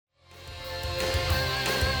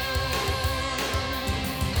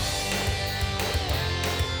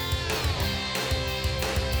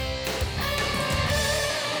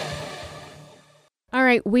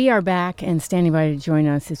right, we are back, and standing by to join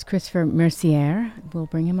us is Christopher Mercier. We'll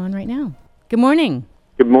bring him on right now. Good morning.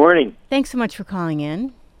 Good morning. Thanks so much for calling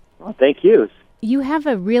in. Well, thank you. You have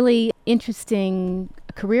a really interesting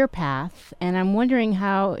career path, and I'm wondering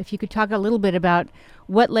if you could talk a little bit about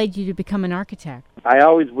what led you to become an architect. I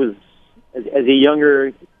always was, as a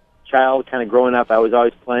younger child, kind of growing up, I was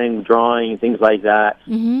always playing, drawing, things like that.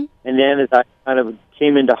 Mm-hmm. And then as I kind of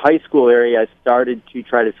came into high school area, I started to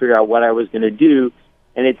try to figure out what I was going to do.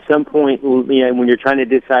 And at some point, when you're trying to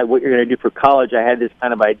decide what you're going to do for college, I had this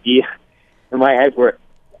kind of idea in my head where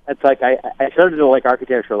it's like I started to like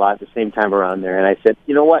architecture a lot at the same time around there. And I said,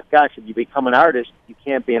 you know what, gosh, if you become an artist, you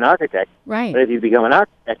can't be an architect. Right. But if you become an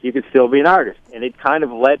architect, you can still be an artist. And it kind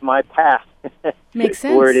of led my path Makes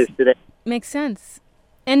sense. to where it is today. Makes sense.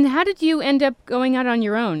 And how did you end up going out on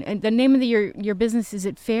your own? And the name of your business, is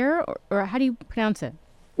it Fair, or how do you pronounce it?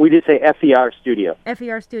 We just say FER Studio.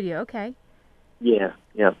 FER Studio, okay. Yeah.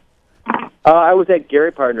 I was at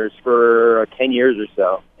Gary Partners for 10 years or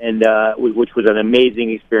so, and which was an amazing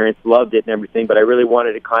experience. Loved it and everything, but I really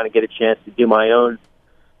wanted to kind of get a chance to do my own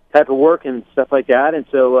type of work and stuff like that. And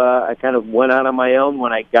so I kind of went out on my own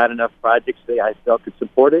when I got enough projects that I felt could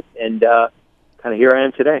support it, and kind of here I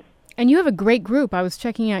am today. And you have a great group. I was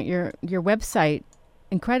checking out your website.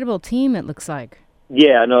 Incredible team, it looks like.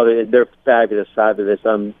 Yeah, no, they're fabulous.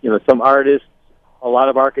 Some artists, a lot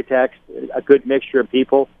of architects, a good mixture of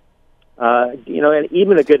people. And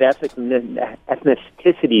even a good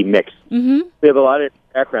ethnicity mix. Mm-hmm. We have a lot of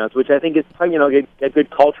backgrounds, which I think is a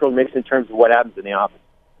good cultural mix in terms of what happens in the office.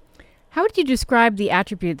 How would you describe the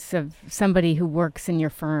attributes of somebody who works in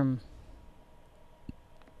your firm?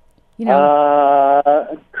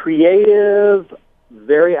 Creative,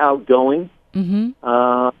 very outgoing,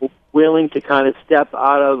 mm-hmm. Willing to kind of step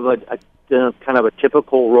out of a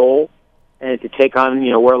typical role and to take on,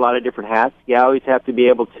 wear a lot of different hats. You always have to be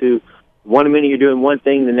able to, one minute you're doing one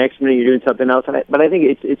thing, the next minute you're doing something else. But I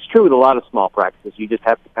think it's true with a lot of small practices. You just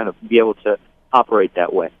have to kind of be able to operate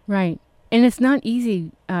that way. Right. And it's not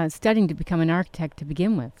easy studying to become an architect to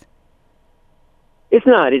begin with. It's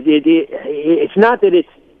not. It's not that it's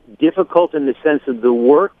difficult in the sense of the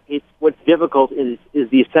work. It's what's difficult is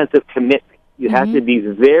the sense of commitment. You mm-hmm. have to be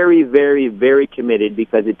very, very, very committed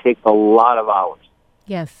because it takes a lot of hours.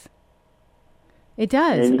 Yes, it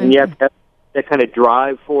does. And you have to have that kind of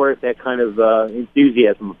drive for it, that kind of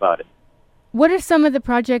enthusiasm about it. What are some of the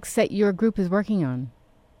projects that your group is working on?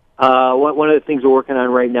 One of the things we're working on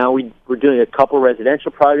right now, we're doing a couple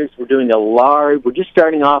residential projects. We're just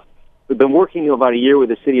starting off. We've been working about a year with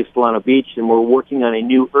the city of Solano Beach, and we're working on a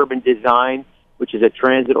new urban design, which is a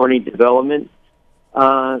transit-oriented development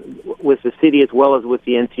with the city as well as with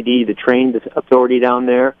the NCD, the train authority down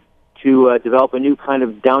there, to develop a new kind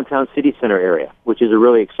of downtown city center area, which is a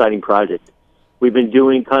really exciting project. We've been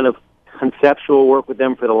doing kind of conceptual work with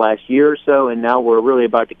them for the last year or so, and now we're really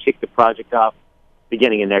about to kick the project off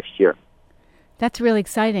beginning of next year. That's really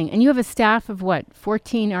exciting. And you have a staff of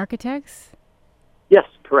 14 architects? Yes,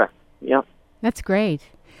 correct. Yeah. That's great.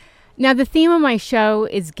 Now, the theme of my show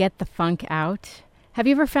is Get the Funk Out. Have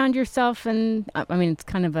you ever found yourself in, it's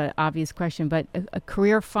kind of an obvious question, but a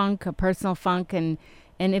career funk, a personal funk, and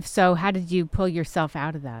if so, how did you pull yourself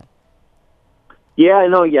out of that? Yeah,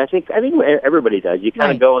 I think everybody does. You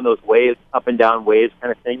kind of go in those waves, up and down waves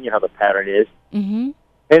kind of thing. You know how the pattern is. Mm-hmm.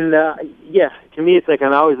 And, to me, it's like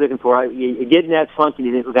I'm always looking for, you get in that funk and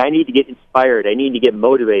you think, I need to get inspired. I need to get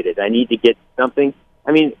motivated. I need to get something.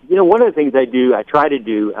 One of the things I try to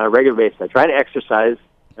do on a regular basis, I try to exercise,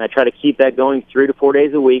 and I try to keep that going 3 to 4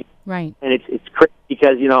 days a week. Right. And it's crazy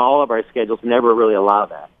because, all of our schedules never really allow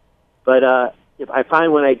that. But if I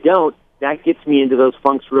find when I don't, that gets me into those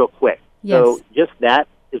funks real quick. Yes. So just that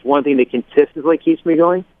is one thing that consistently keeps me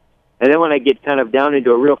going. And then when I get kind of down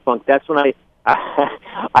into a real funk, that's when I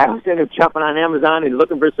always end up jumping on Amazon and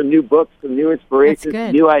looking for some new books, some new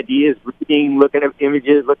inspirations, new ideas, reading, looking at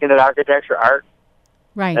images, looking at architecture, art.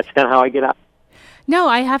 Right. That's kind of how I get out. No,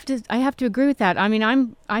 I have to agree with that.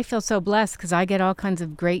 I feel so blessed because I get all kinds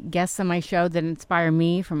of great guests on my show that inspire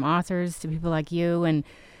me, from authors to people like you, and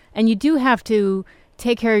you do have to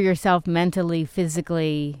take care of yourself mentally,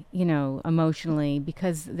 physically, emotionally,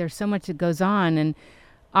 because there's so much that goes on, and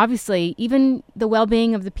obviously even the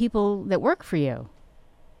well-being of the people that work for you.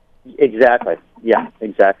 Exactly. Yeah,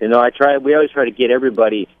 exactly. No, we always try to get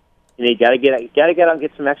everybody. You gotta get out and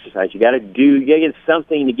get some exercise. You gotta get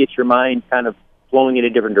something to get your mind kind of flowing in a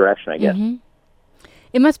different direction, I guess. Mm-hmm.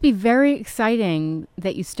 It must be very exciting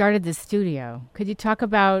that you started this studio. Could you talk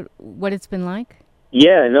about what it's been like?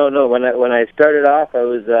 Yeah, no. When I started off, I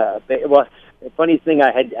was the funny thing.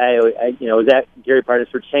 I was at Gary Partners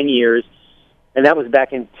for 10 years, And that was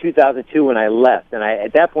back in 2002 when I left. And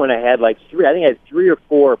at that point, I had three or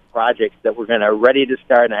four projects that were ready to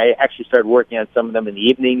start. And I actually started working on some of them in the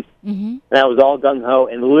evenings. Mm-hmm. And I was all gung-ho.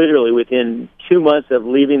 And literally within 2 months of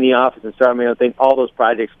leaving the office and starting my own thing, all those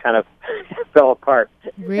projects kind of fell apart.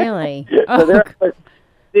 Really? So there I was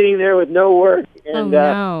sitting there with no work. And,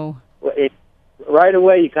 right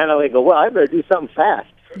away, you kind of go, well, I better do something fast.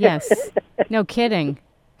 Yes. No kidding.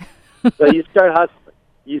 So you start hustling.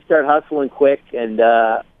 You start hustling quick, and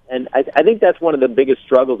I think that's one of the biggest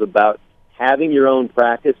struggles about having your own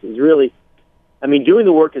practice is really, doing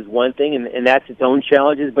the work is one thing, and that's its own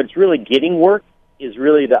challenges, but it's really getting work is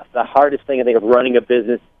really the hardest thing, I think, of running a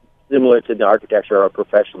business similar to the architecture or a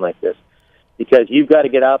profession like this, because you've got to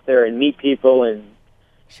get out there and meet people and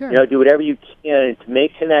sure. Do whatever you can to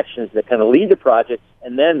make connections that kind of lead to projects,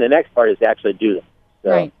 and then the next part is to actually do them.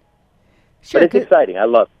 So, right. Sure. But it's exciting. I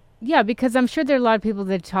love it. Yeah, because I'm sure there are a lot of people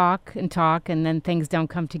that talk, and then things don't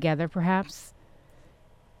come together, perhaps.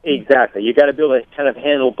 Exactly. You got to be able to kind of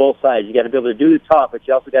handle both sides. You got to be able to do the talk, but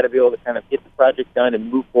you also got to be able to kind of get the project done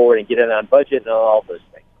and move forward and get it on budget and all those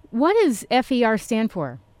things. What does FER stand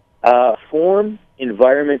for? Form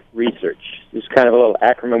Environment Research. This is kind of a little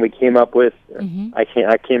acronym we came up with. Mm-hmm.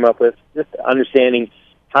 I came up with just understanding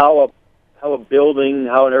how a building,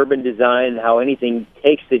 how an urban design, how anything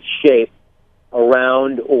takes its shape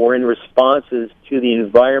around or in responses to the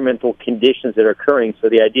environmental conditions that are occurring. So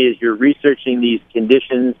the idea is you're researching these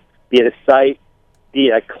conditions, be it a site, be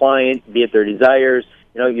it a client, be it their desires.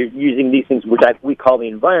 You're using these things, which we call the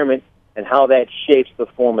environment, and how that shapes the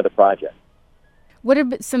form of the project. What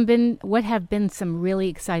have been some really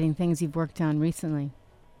exciting things you've worked on recently?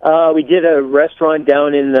 We did a restaurant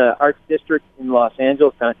down in the Arts District in Los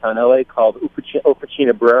Angeles, downtown LA, called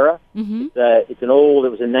Officina Brera. Mm-hmm. It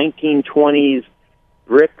was a 1920s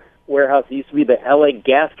brick warehouse. It used to be the LA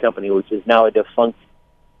Gas Company, which is now a defunct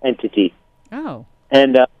entity. Oh.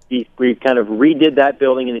 And we kind of redid that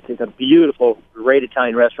building, and it's a beautiful, great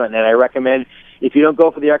Italian restaurant. And I recommend, if you don't go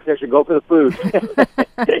for the architecture, go for the food.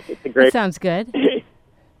 It's a great. That sounds good.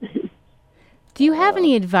 Do you have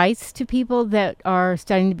any advice to people that are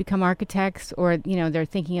starting to become architects, or they're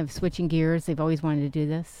thinking of switching gears? They've always wanted to do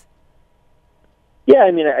this. Yeah,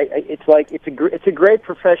 it's a great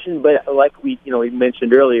profession, but like we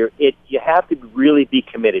mentioned earlier, you have to really be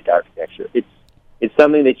committed to architecture. It's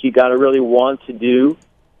something that you got to really want to do.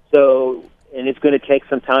 So, and it's going to take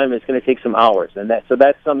some time. It's going to take some hours, and that's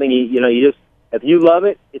something you just, if you love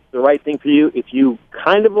it, it's the right thing for you. If you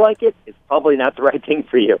kind of like it, it's probably not the right thing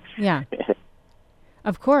for you. Yeah.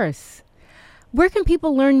 Of course. Where can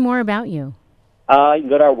people learn more about you? You can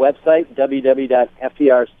go to our website,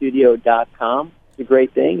 www.ferstudio.com. It's a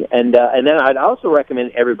great thing. And then I'd also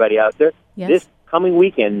recommend everybody out there, yes, this coming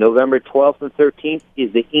weekend, November 12th and 13th,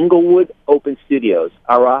 is the Inglewood Open Studios.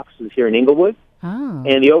 Our office is here in Inglewood. Oh.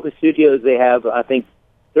 And the Open Studios, they have, I think,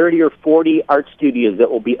 30 or 40 art studios that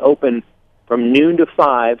will be open from noon to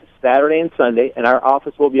 5, Saturday and Sunday. And our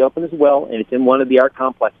office will be open as well, and it's in one of the art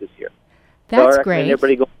complexes here. That's so great.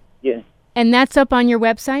 Everybody go, yeah. And that's up on your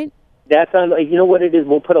website? That's on. You know what it is?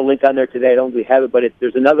 We'll put a link on there today. I don't really have it, but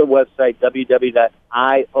there's another website, www.ios.com,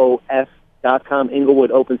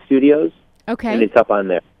 Inglewood Open Studios. Okay. And it's up on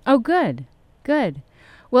there. Oh, good. Good.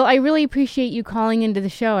 Well, I really appreciate you calling into the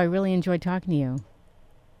show. I really enjoyed talking to you.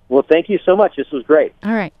 Well, thank you so much. This was great.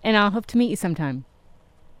 All right. And I'll hope to meet you sometime.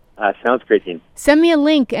 Sounds great, Dean. Send me a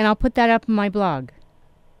link, and I'll put that up on my blog.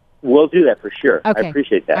 We'll do that for sure. Okay. I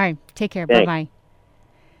appreciate that. All right. Take care. Thanks. Bye-bye.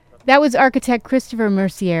 That was architect Christopher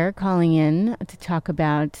Mercier calling in to talk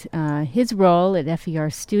about his role at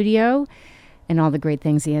FER Studio and all the great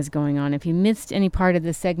things he has going on. If you missed any part of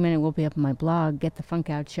this segment, it will be up on my blog,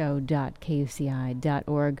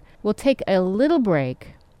 getthefunkoutshow.kuci.org. We'll take a little break,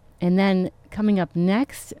 and then coming up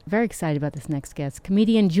next, very excited about this next guest,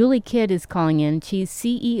 comedian Julie Kidd is calling in. She's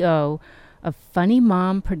CEO of Funny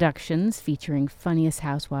Mom Productions, featuring Funniest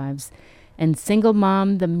Housewives, and Single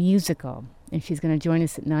Mom the Musical. And she's going to join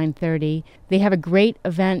us at 9:30. They have a great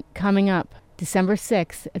event coming up December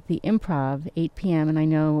 6th at the Improv, 8 p.m. And I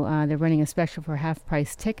know they're running a special for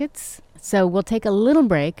half-price tickets. So we'll take a little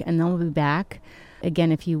break, and then we'll be back.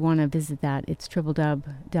 Again, if you want to visit that, it's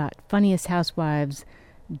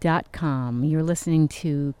www.funniesthousewives.com. You're listening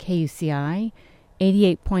to KUCI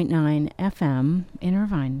 88.9 FM in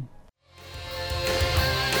Irvine.